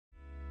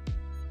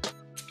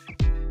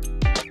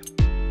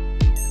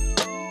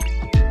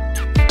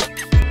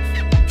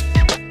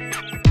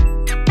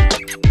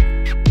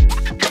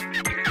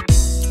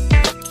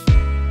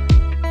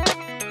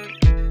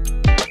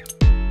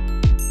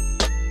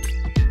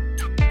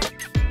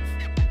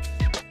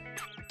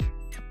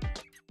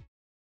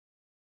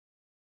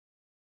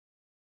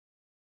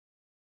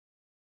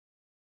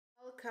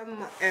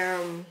welcome,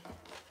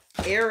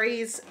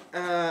 Aries.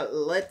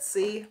 Let's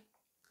see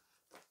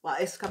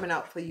what is coming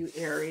out for you,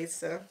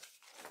 Aries.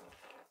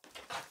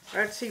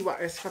 Let's see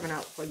what is coming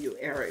out for you,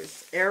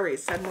 Aries.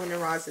 Aries, Sun, Moon,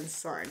 and Rising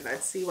Sign.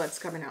 Let's see what's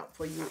coming out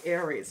for you,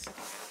 Aries.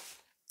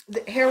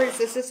 Aries,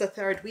 this is the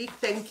third week.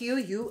 Thank you.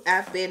 You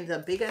have been the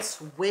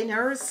biggest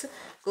winners.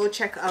 Go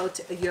check out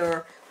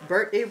your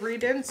birthday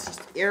readings,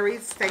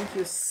 Aries. Thank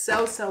you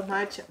so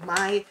much.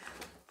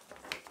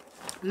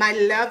 My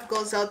love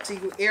goes out to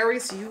you,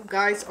 Aries. You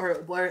guys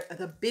were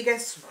the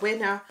biggest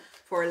winner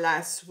for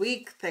last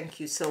week. Thank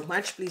you so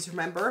much. Please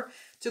remember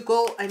to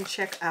go and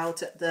check out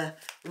the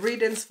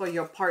readings for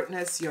your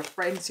partners, your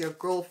friends, your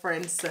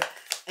girlfriends,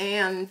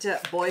 and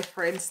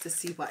boyfriends to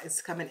see what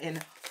is coming in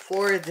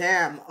for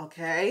them,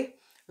 okay?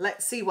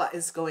 Let's see what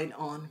is going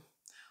on.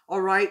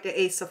 All right, the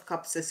Ace of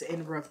Cups is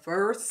in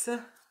reverse.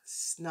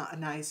 It's not a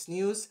nice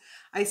news.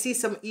 I see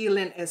some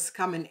healing is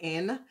coming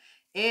in,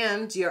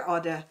 and your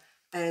other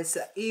is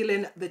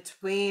healing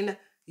between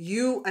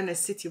you and a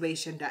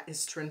situation that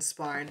is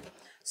transpiring.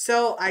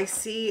 So I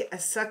see a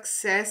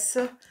success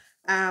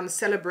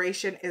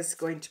celebration is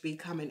going to be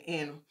coming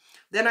in.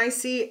 Then I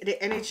see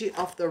the energy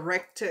of the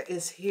rector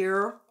is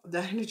here,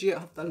 the energy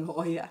of the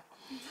lawyer.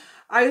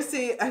 I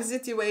see a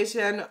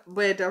situation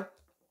with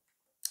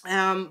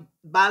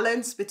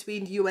balance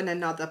between you and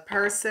another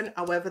person,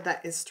 however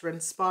that is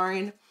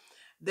transpiring.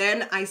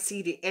 Then I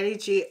see the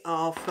energy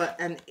of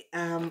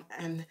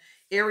an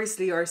Aries,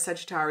 Leo, or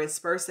Sagittarius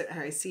person,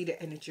 and I see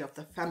the energy of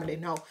the family.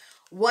 Now,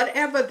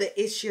 whatever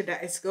the issue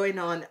that is going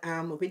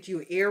on with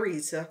you,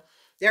 Aries,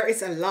 there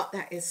is a lot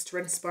that is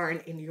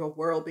transpiring in your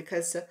world,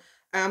 because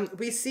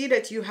we see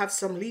that you have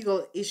some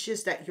legal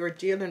issues that you're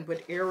dealing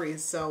with,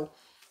 Aries. So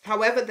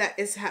however that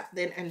is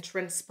happening and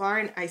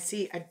transpiring, I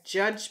see a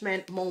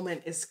judgment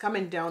moment is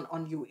coming down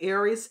on you,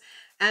 Aries,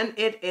 and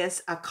it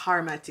is a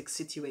karmatic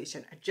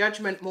situation. A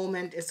judgment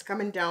moment is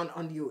coming down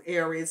on you,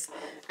 Aries,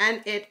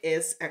 and it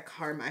is a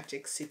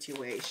karmatic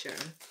situation.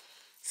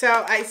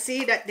 So I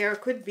see that there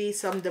could be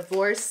some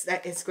divorce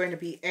that is going to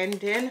be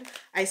ending.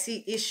 I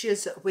see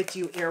issues with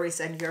you, Aries,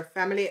 and your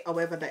family,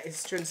 however that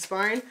is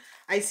transpiring.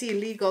 I see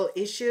legal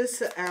issues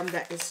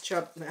that is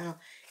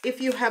if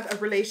you have a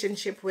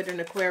relationship with an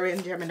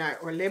Aquarian, Gemini,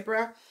 or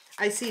Libra,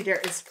 I see there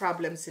is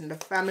problems in the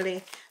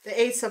family. The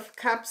Ace of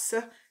Cups,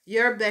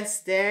 your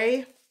best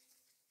day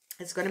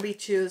is going to be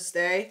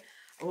Tuesday.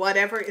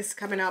 Whatever is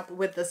coming up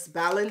with this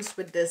balance,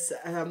 with this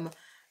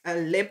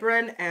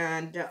Libran,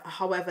 and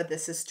however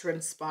this is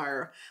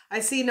transpire.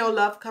 I see no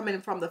love coming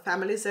from the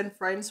families and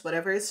friends.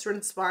 Whatever is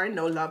transpiring,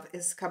 no love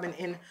is coming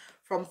in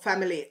from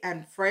family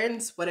and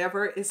friends.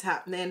 Whatever is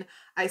happening,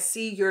 I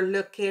see you're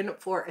looking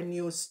for a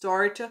new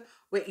start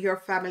with your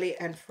family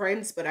and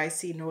friends, but I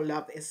see no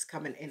love is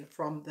coming in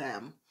from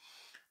them.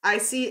 I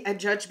see a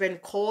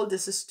judgment call.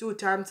 This is 2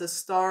 times a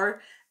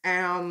star.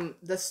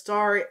 The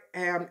star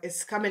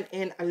is coming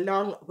in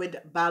along with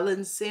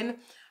balancing.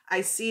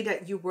 I see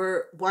that you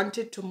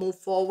wanted to move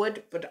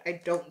forward, but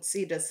I don't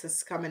see this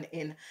is coming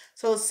in.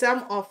 So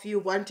some of you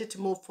wanted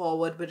to move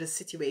forward with a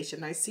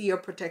situation. I see you're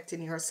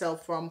protecting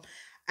yourself from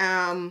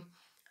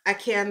a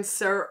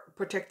Cancer,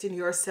 protecting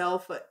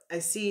yourself. I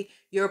see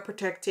you're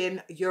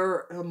protecting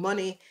your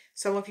money.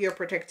 Some of you are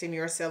protecting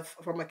yourself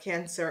from a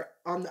Cancer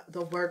on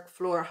the work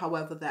floor,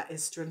 however that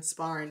is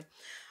transpiring.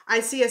 I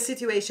see a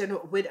situation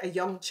with a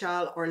young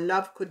child, or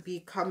love could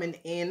be coming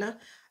in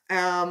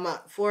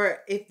for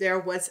if there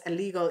was a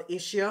legal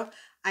issue.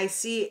 I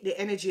see the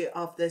energy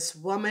of this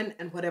woman,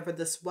 and whatever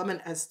this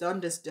woman has done,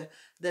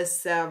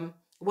 this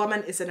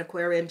woman is an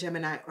Aquarian,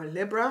 Gemini, or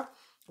Libra.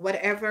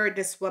 Whatever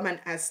this woman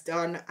has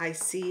done, I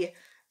see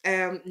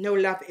no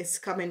love is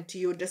coming to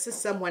you. This is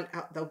someone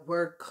at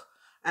work.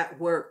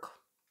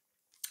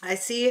 I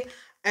see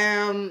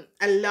a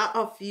lot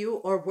of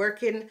you are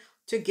working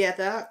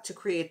together to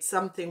create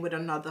something with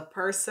another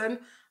person.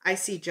 I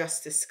see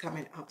justice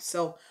coming up.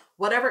 So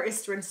whatever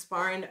is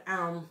transpiring,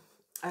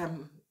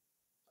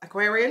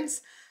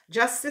 Aquarians,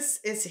 justice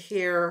is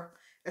here,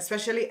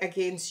 especially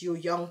against you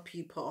young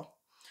people.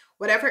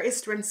 Whatever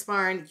is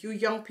transpiring, you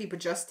young people,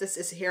 justice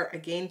is here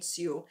against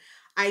you.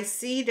 I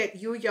see that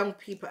you young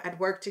people had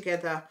worked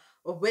together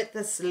with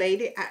this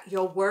lady at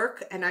your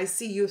work, and I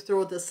see you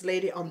throw this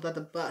lady under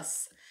the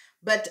bus.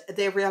 But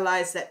they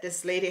realize that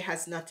this lady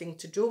has nothing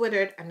to do with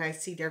it, and I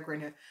see they're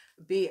going to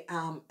be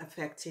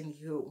affecting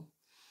you.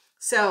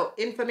 So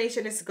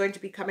information is going to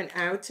be coming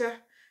out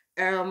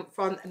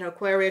from an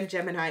Aquarian,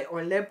 Gemini,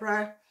 or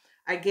Libra.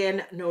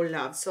 Again, no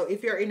love. So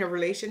if you're in a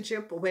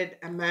relationship with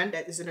a man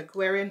that is an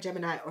Aquarian,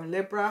 Gemini, or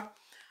Libra,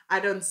 I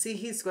don't see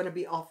he's going to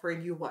be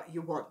offering you what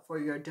you want for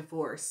your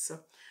divorce.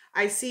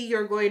 I see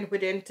you're going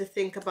within to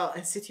think about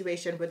a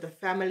situation with the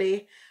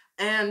family,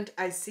 and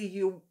I see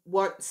you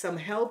want some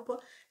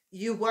help.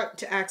 You want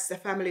to ask the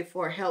family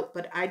for help,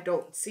 but I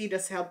don't see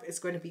this help is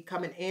going to be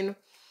coming in.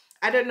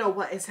 I don't know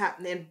what is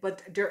happening,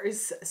 but there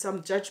is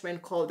some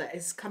judgment call that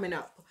is coming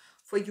up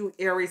for you,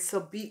 Aries. So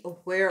be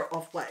aware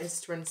of what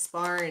is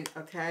transpiring,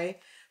 okay?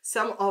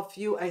 Some of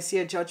you, I see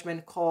a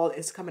judgment call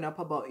is coming up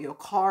about your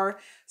car.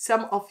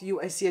 Some of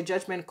you, I see a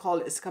judgment call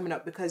is coming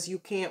up because you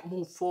can't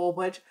move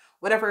forward.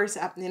 Whatever is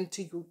happening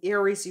to you,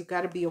 Aries, you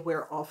got to be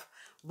aware of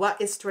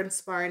what is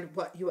transpiring,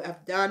 what you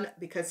have done,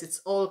 because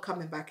it's all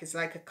coming back. It's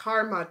like a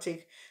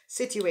karmatic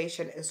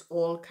situation is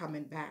all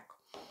coming back.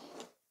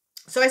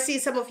 So I see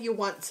some of you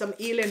want some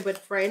healing with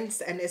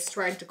friends and is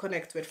trying to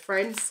connect with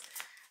friends,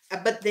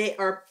 but they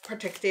are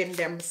protecting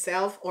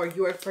themselves, or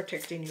you are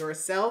protecting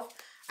yourself.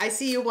 I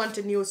see you want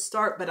a new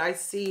start, but I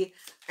see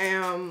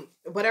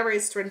whatever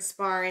is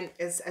transpiring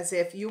is as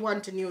if you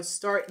want a new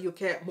start, you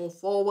can't move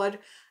forward,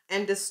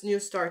 and this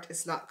new start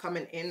is not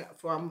coming in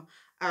from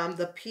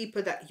the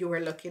people that you were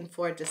looking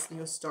for this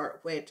new start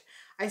with.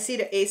 I see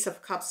the Ace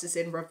of Cups is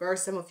in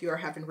reverse. Some of you are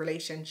having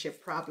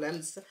relationship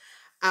problems.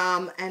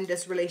 And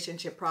this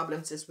relationship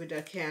problems is with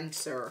a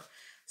Cancer.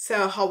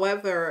 So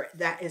however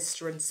that is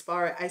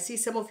transpired, I see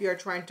some of you are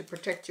trying to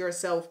protect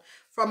yourself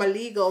from a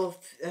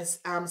legal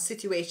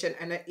situation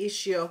and an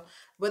issue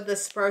with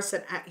this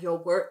person at your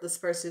work. This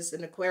person is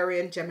an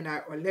Aquarian, Gemini,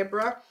 or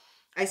Libra.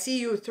 I see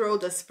you throw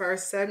this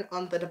person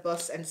under the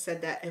bus and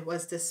said that it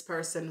was this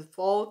person's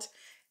fault,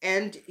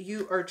 and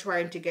you are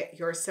trying to get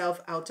yourself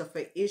out of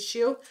an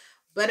issue.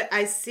 But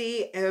I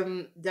see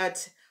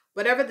that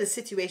whatever the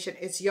situation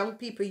is, young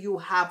people, you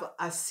have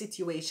a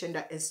situation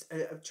that is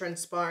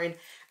transpiring,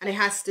 and it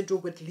has to do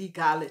with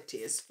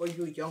legalities for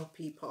you young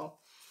people.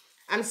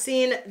 I'm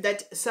seeing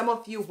that some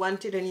of you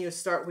wanted a new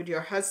start with your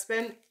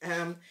husband.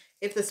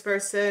 If this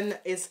person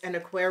is an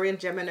Aquarian,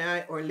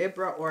 Gemini, or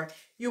Libra, or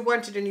you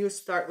wanted a new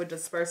start with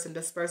this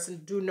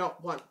person do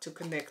not want to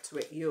connect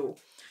with you.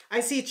 I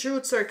see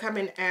truths are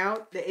coming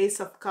out. The Ace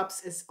of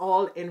Cups is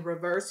all in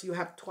reverse. You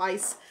have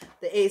twice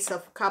the Ace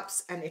of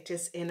Cups, and it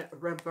is in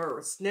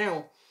reverse.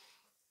 Now,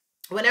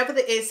 whenever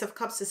the Ace of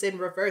Cups is in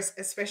reverse,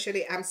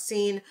 especially I'm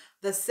seeing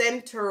the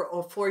center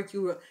of, for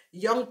you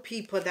young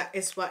people, that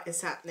is what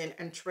is happening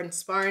and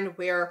transpiring,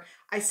 where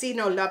I see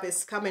no love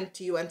is coming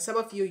to you. And some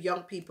of you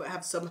young people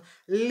have some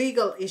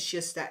legal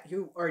issues that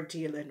you are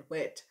dealing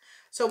with.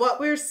 So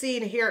what we're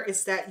seeing here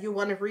is that you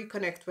want to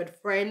reconnect with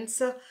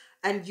friends,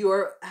 and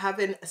you're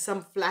having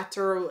some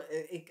flatter,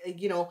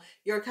 you know,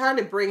 you're kind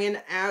of bringing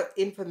out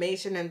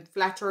information and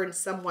flattering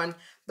someone,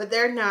 but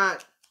they're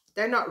not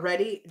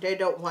ready. They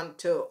don't want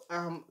to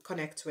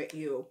connect with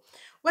you.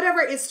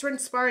 Whatever is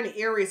transpiring,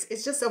 Aries,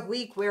 it's just a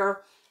week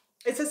where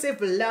it's as if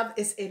love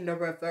is in the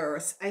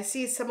reverse. I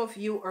see some of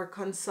you are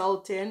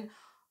consulting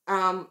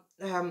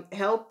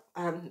help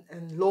and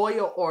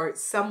lawyer or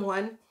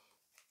someone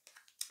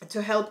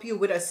to help you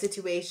with a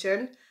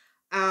situation.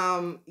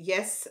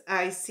 Yes,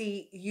 I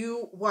see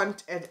you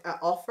want an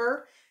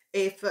offer.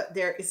 If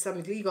there is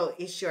some legal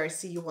issue, I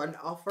see you want an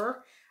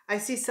offer. I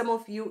see some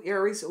of you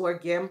Aries who are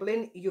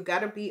gambling. You got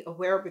to be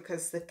aware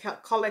because the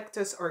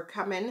collectors are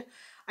coming.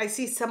 I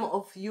see some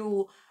of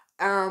you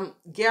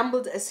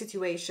gambled a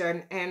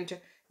situation and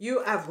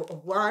you have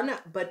won,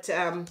 but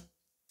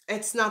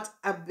it's not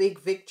a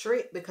big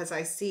victory, because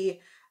I see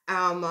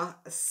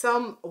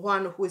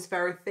someone who is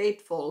very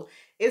faithful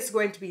is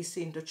going to be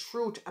seeing the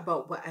truth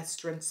about what has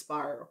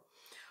transpired.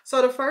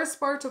 So the first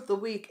part of the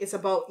week is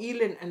about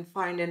healing and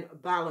finding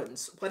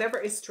balance. Whatever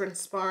is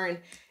transpiring,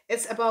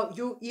 it's about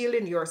you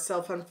healing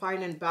yourself and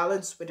finding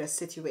balance with a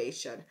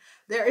situation.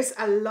 There is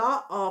a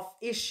lot of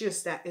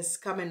issues that is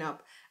coming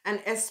up, and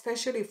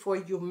especially for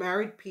you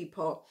married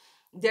people,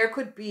 there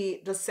could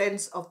be the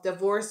sense of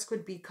divorce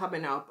could be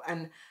coming up,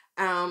 and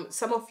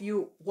some of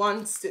you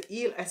wants to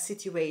heal a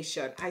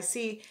situation. I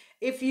see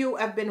if you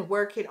have been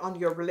working on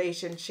your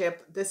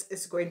relationship, this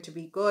is going to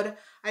be good.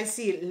 I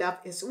see love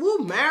is, ooh,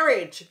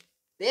 marriage.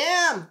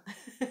 Damn.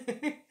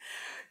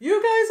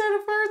 You guys are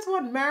the first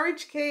one.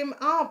 Marriage came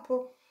up.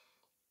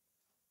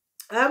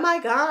 Oh my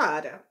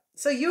God.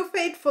 So you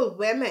faithful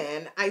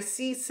women, I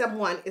see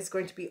someone is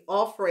going to be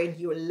offering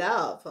you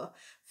love,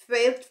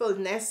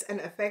 faithfulness, and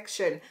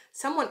affection.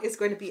 Someone is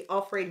going to be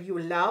offering you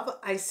love.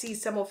 I see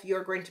some of you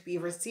are going to be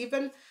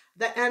receiving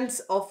the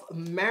ends of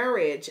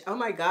marriage. Oh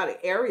my God,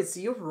 Aries,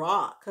 you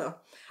rock.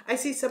 I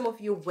see some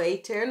of you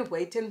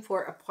waiting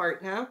for a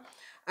partner.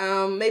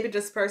 Maybe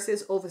this person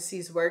is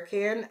overseas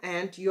working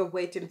and you're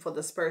waiting for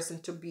this person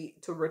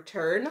to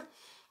return.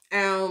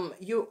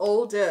 You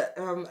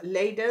older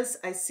ladies,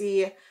 I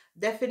see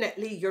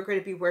definitely you're going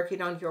to be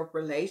working on your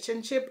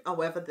relationship.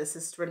 However, this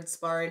is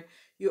transpiring.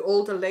 You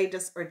older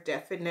ladies are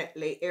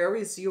definitely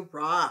Aries, you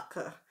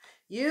rock.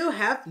 You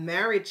have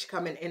marriage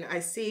coming in.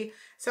 I see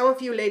some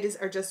of you ladies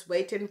are just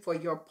waiting for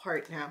your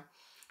partner.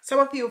 Some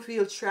of you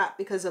feel trapped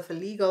because of a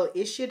legal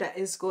issue that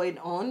is going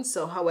on.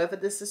 So however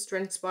this is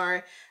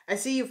transpiring, I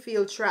see you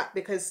feel trapped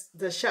because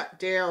the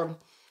shutdown,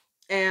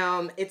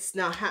 it's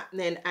not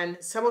happening, and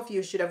some of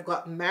you should have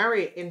gotten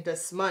married in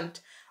this month,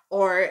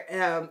 or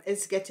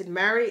is getting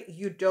married.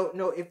 You don't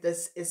know if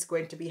this is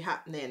going to be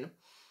happening.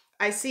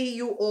 I see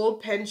you all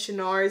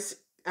pensioners.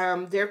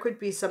 There could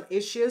be some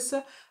issues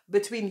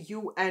between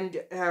you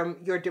and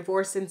you're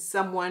divorcing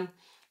someone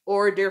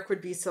or there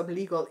could be some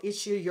legal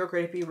issue. You're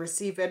going to be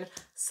receiving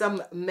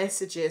some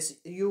messages,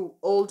 you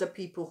older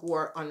people who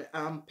are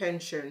on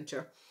pension.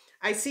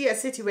 I see a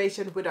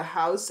situation with a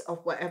house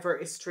of whatever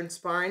is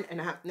transpiring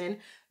and happening.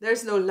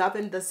 There's no love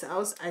in this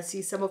house. I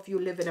see some of you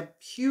live in a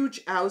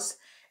huge house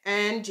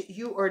and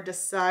you are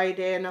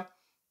deciding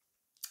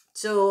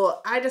to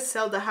either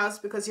sell the house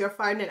because you're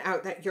finding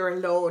out that you're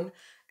alone,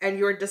 and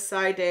you're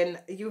deciding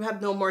you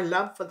have no more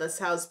love for this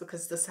house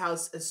because this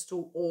house is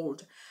too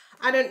old.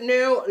 I don't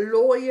know,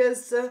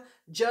 lawyers,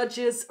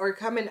 judges are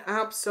coming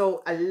up.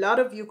 So a lot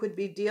of you could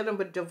be dealing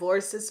with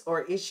divorces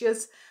or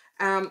issues.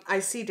 I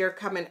see they're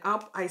coming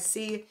up. I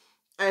see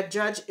a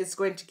judge is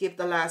going to give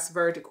the last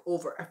verdict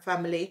over a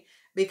family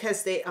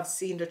because they have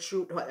seen the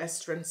truth what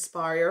has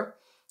transpired.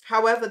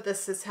 However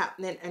this is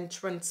happening and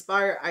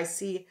transpire, I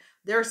see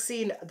they're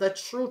seeing the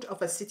truth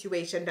of a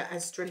situation that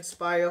has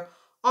transpired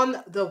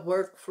on the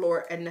work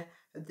floor, and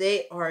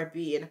they are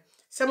being,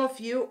 some of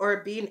you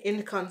are being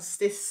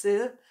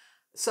inconsistent.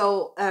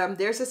 So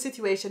there's a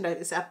situation that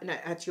is happening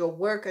at your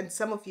work, and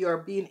some of you are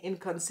being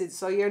inconsistent.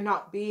 So you're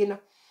not being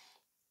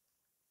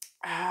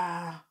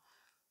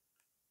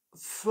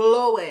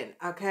flowing.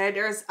 Okay,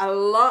 there's a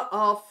lot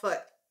of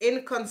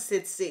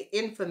inconsistency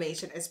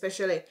information,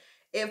 especially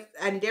if,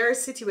 and there's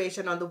a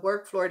situation on the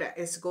work floor that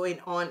is going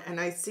on, and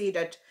I see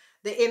that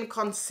the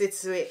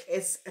inconsistency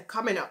is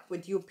coming up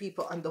with you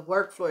people on the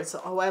work floor. So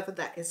however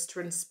that is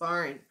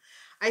transpiring,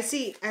 I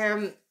see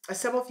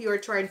some of you are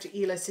trying to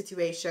heal a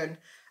situation,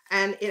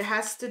 and it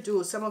has to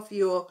do, some of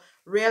you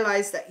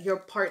realize that your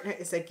partner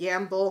is a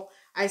gamble.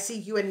 I see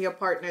you and your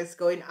partner is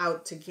going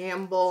out to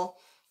gamble.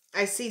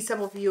 I see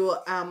some of you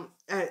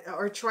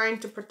are trying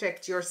to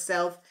protect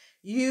yourself.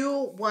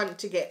 You want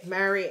to get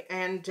married,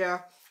 and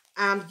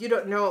you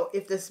don't know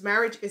if this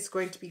marriage is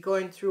going to be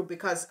going through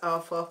because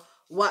of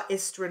what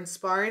is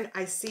transpiring.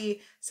 I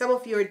see some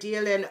of you are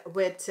dealing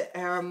with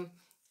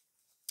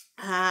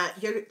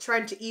you're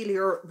trying to heal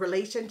your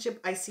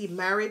relationship. I see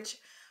marriage,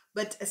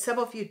 but some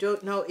of you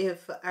don't know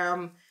if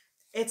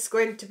it's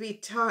going to be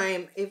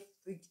time, if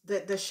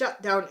the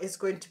shutdown is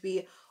going to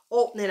be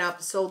opening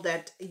up so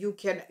that you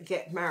can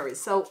get married.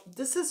 So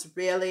this is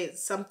really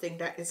something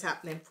that is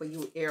happening for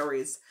you,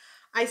 Aries.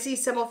 I see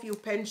some of you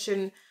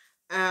pensioners,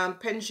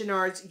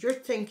 you're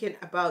thinking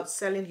about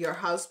selling your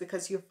house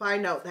because you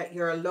find out that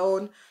you're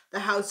alone.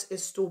 The house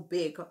is too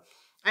big.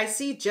 I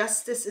see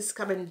justice is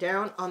coming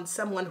down on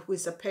someone who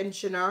is a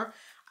pensioner.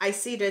 I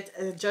see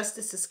that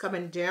justice is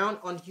coming down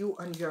on you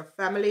and your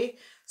family.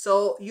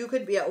 So you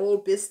could be an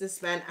old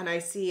businessman, and I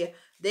see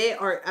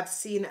I've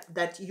seen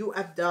that you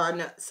have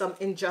done some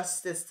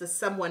injustice to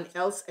someone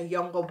else, a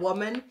younger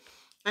woman.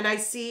 And I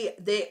see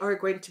they are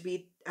going to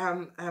be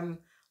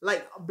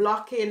like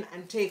blocking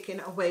and taking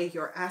away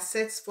your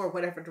assets for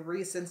whatever the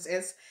reasons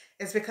is.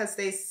 It's because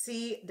they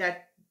see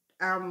that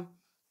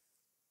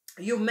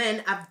you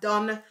men have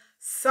done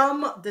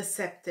some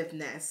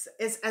deceptiveness.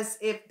 It's as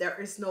if there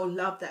is no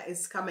love that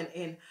is coming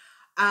in.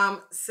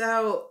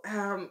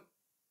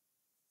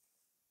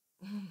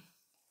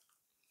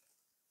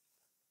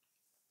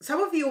 Some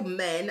of you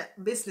men,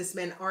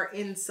 businessmen, are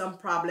in some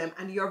problem,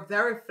 and you're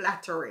very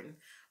flattering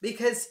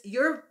because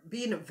you're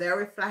being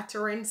very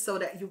flattering so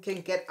that you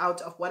can get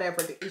out of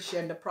whatever the issue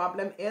and the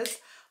problem is.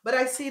 But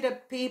I see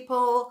that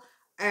people,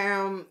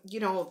 you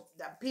know,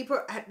 that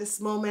people at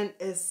this moment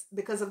is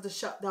because of the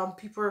shutdown,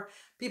 people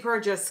are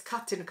just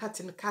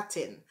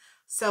cutting.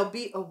 So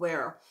be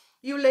aware.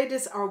 You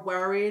ladies are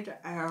worried.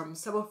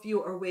 Some of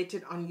you are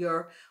waiting on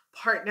your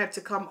partner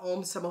to come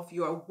home. Some of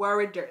you are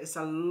worried. There is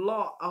a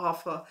lot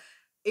of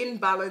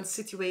imbalanced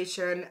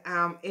situation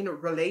in a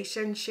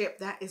relationship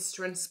that is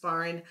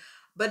transpiring.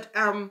 But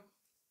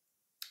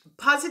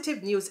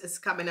positive news is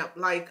coming up,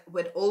 like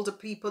with older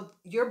people,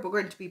 you're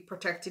going to be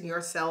protecting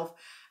yourself.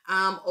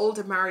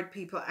 Older married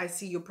people, I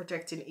see you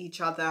protecting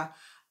each other.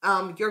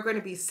 You're going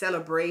to be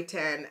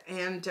celebrating,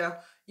 and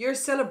you're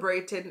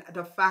celebrating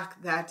the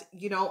fact that,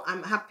 you know,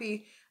 I'm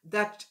happy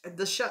that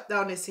the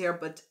shutdown is here,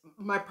 but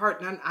my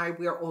partner and I,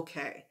 we're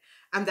okay.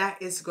 And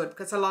that is good,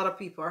 because a lot of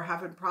people are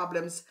having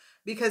problems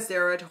because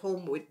they're at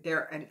home with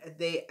their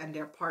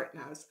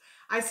partners.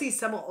 I see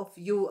some of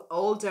you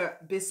older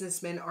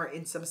businessmen are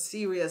in some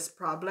serious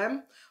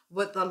problem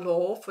with the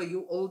law. For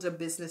you older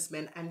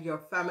businessmen and your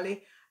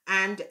family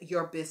and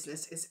your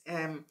business is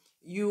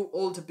you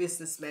older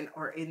businessmen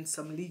are in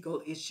some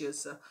legal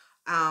issues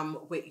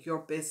with your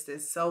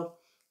business. So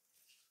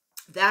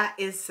that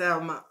is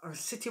a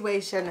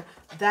situation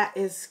that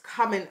is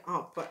coming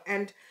up,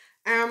 and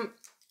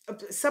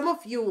some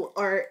of you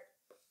are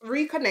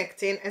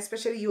reconnecting,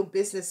 especially you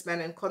businessmen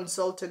and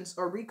consultants,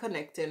 are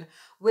reconnecting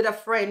with a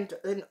friend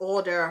in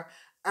order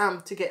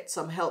to get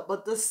some help.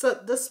 But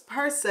this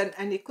person,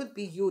 and it could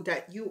be you,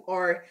 that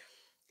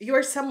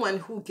you're someone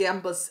who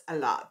gambles a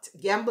lot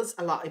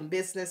in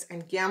business,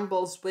 and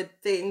gambles with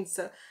things,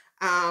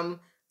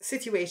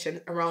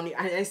 situation around you.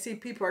 And I see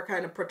people are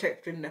kind of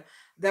protecting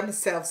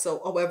themselves. So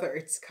however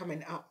it's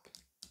coming up,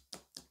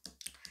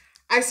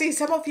 I see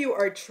some of you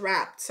are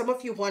trapped. Some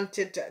of you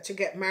wanted to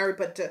get married,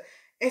 but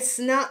it's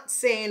not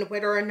saying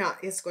whether or not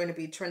it's going to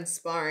be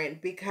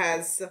transparent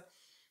because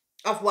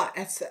of what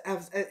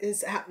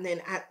is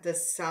happening at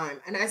this time.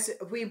 And as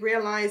we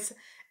realize,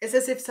 it's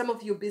as if some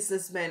of you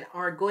businessmen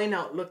are going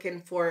out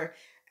looking for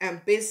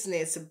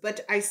business.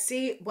 But I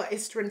see what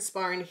is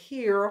transpiring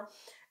here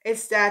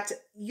is that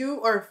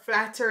you are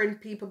flattering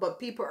people, but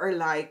people are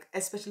like,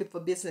 especially for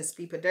business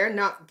people, they're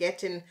not,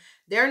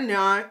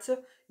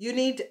 you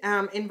need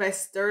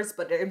investors,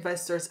 but the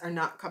investors are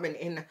not coming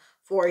in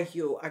for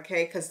you,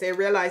 okay? Because they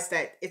realize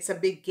that it's a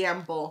big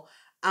gamble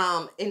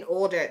in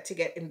order to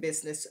get in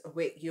business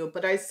with you.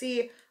 But I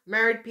see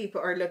married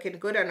people are looking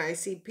good, and I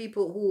see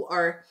people who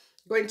are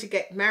going to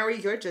get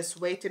married. You're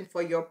just waiting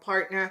for your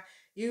partner.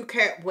 You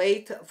can't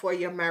wait for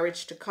your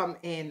marriage to come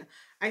in.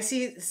 I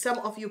see some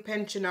of you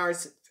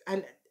pensioners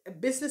and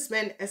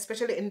businessmen,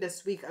 especially in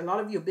this week, a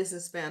lot of you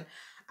businessmen,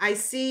 I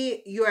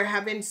see you are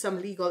having some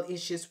legal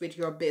issues with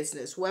your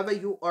business, whoever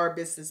you are,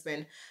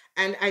 businessmen.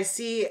 And I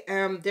see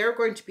they're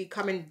going to be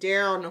coming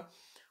down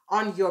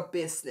on your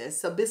business.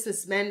 So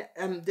businessmen,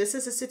 this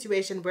is a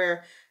situation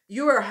where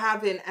you are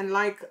having, and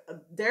like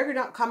they're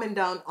not coming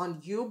down on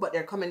you, but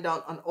they're coming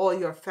down on all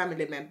your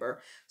family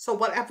member. So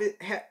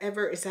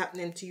whatever is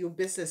happening to you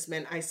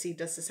businessmen, I see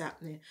this is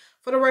happening.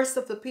 For the rest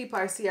of the people,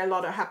 I see a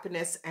lot of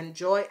happiness and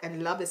joy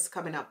and love is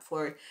coming up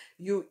for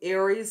you,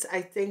 Aries.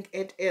 I think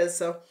it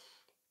is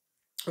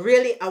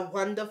really a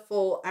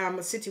wonderful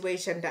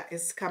situation that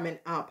is coming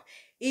up.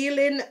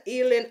 Healing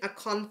a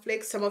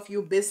conflict. Some of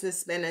you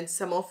businessmen and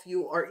some of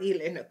you are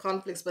healing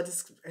conflicts, but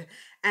it's,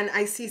 and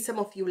I see some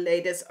of you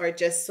ladies are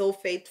just so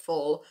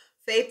faithful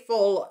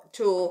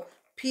to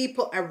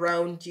people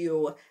around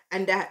you,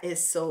 and that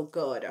is so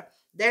good.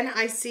 Then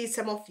I see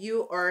some of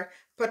you are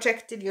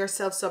protecting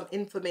yourself. Some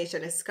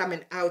information is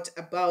coming out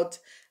about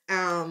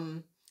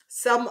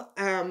some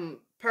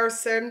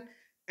person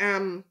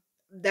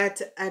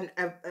that and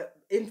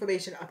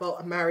information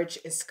about a marriage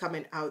is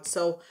coming out.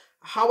 So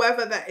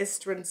however that is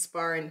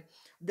transpiring,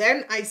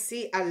 then I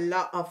see a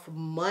lot of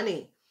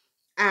money.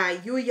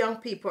 You young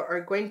people are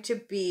going to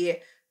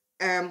be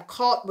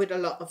caught with a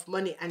lot of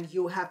money, and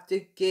you have to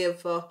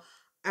give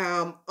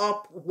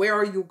up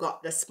where you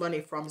got this money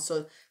from.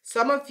 So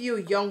some of you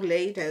young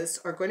ladies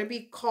are going to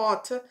be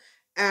caught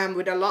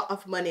with a lot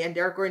of money, and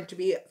they're going to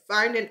be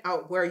finding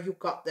out where you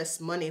got this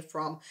money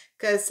from,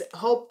 because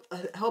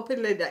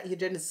hopefully that you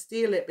didn't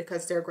steal it,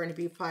 because they're going to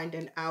be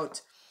finding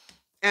out.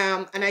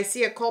 And I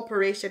see a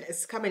corporation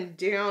is coming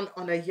down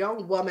on a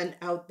young woman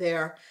out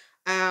there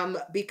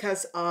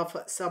because of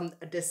some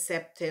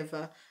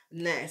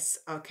deceptiveness.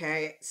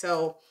 Okay,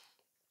 so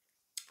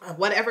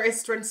whatever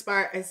is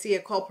transpired, I see a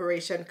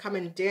corporation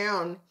coming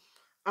down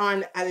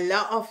on a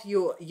lot of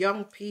you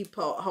young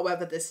people.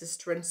 However this is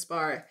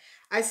transpired,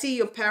 I see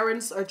your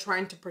parents are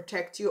trying to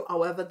protect you.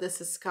 However this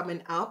is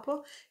coming up,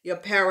 your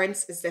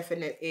parents is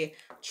definitely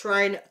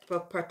trying to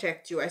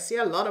protect you. I see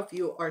a lot of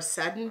you are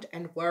saddened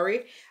and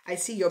worried. I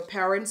see your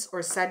parents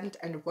are saddened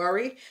and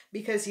worried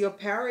because your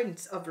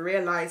parents have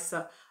realized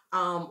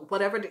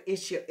whatever the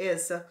issue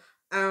is,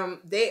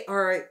 they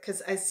are,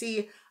 because I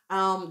see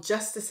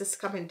justice is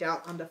coming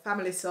down on the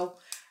family. So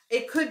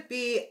it could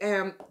be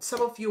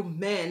some of you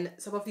men,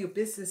 some of you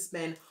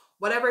businessmen,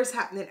 whatever is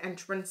happening and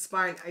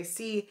transpiring, I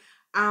see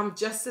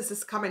justice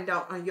is coming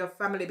down on your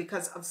family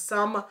because of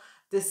some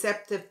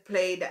deceptive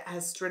play that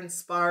has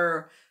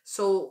transpired.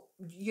 So,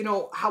 you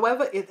know,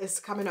 however it is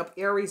coming up,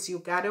 Aries, you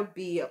gotta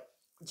be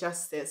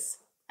justice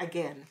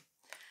again.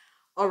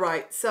 All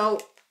right, so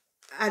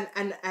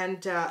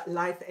and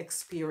life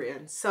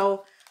experience.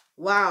 So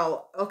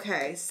wow,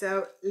 okay,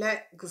 so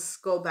let's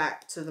go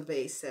back to the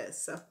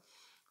basis.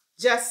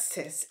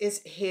 Justice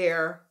is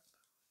here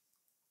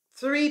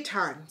 3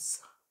 times.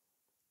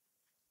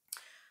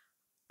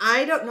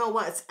 I don't know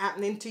what's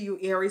happening to you,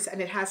 Aries,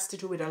 and it has to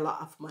do with a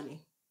lot of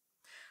money.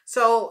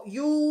 So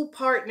you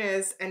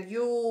partners and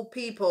you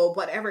people,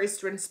 whatever is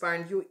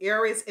transpiring, you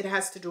Aries, it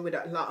has to do with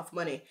a lot of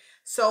money.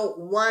 So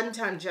 1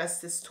 time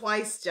justice,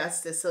 twice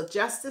justice. So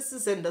justice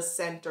is in the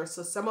center.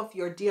 So some of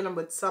you are dealing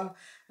with some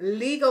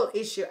legal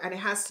issue, and it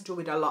has to do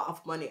with a lot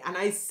of money. And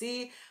I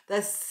see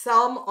that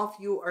some of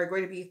you are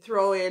going to be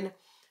throwing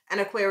an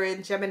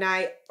Aquarian,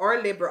 Gemini,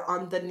 or Libra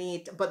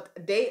underneath, but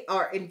they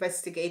are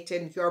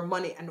investigating your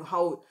money and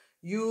how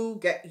you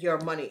get your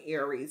money,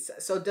 Aries.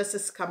 So this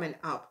is coming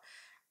up.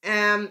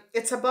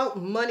 It's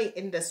about money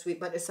in this week,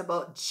 but it's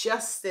about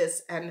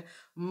justice and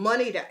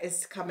money that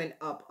is coming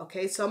up.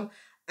 Okay, so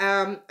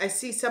I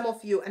see some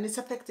of you, and it's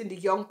affecting the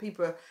young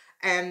people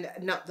and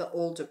not the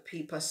older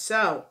people.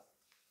 So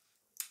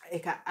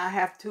I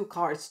have 2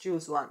 cards.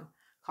 Choose one.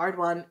 Card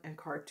 1 and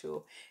card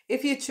 2.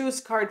 If you choose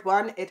card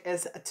 1, it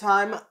is a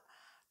time.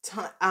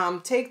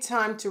 Take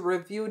time to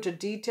review the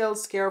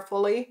details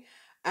carefully.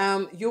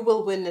 You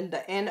will win in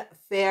the end.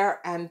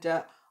 Fair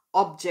and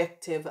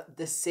objective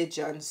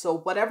decision. So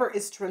whatever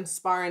is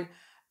transpiring,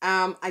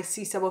 I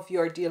see some of you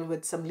are dealing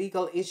with some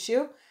legal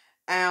issue.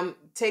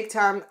 Take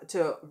time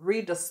to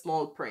read the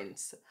small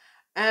prints.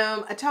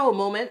 A tower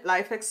moment,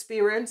 life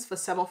experience for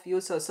some of you.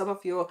 So some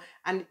of you,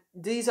 and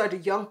these are the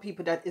young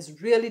people that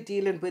is really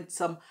dealing with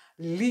some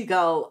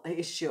legal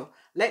issue.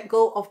 Let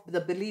go of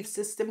the belief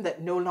system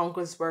that no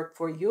longer work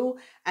for you.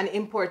 An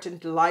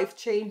important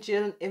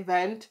life-changing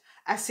event,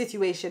 a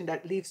situation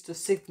that leads to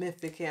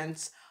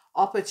significance,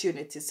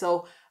 opportunity.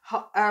 So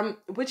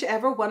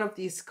whichever one of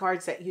these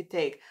cards that you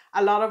take,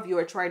 a lot of you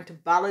are trying to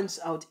balance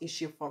out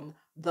issue from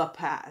the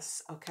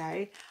past.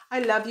 Okay, I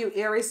love you,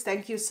 Aries.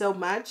 Thank you so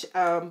much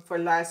for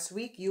last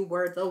week. You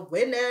were the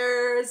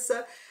winners.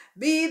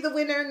 Be the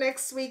winner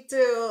next week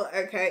too.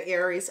 Okay,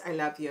 Aries, I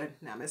love you.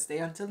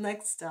 Namaste until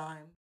next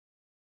time.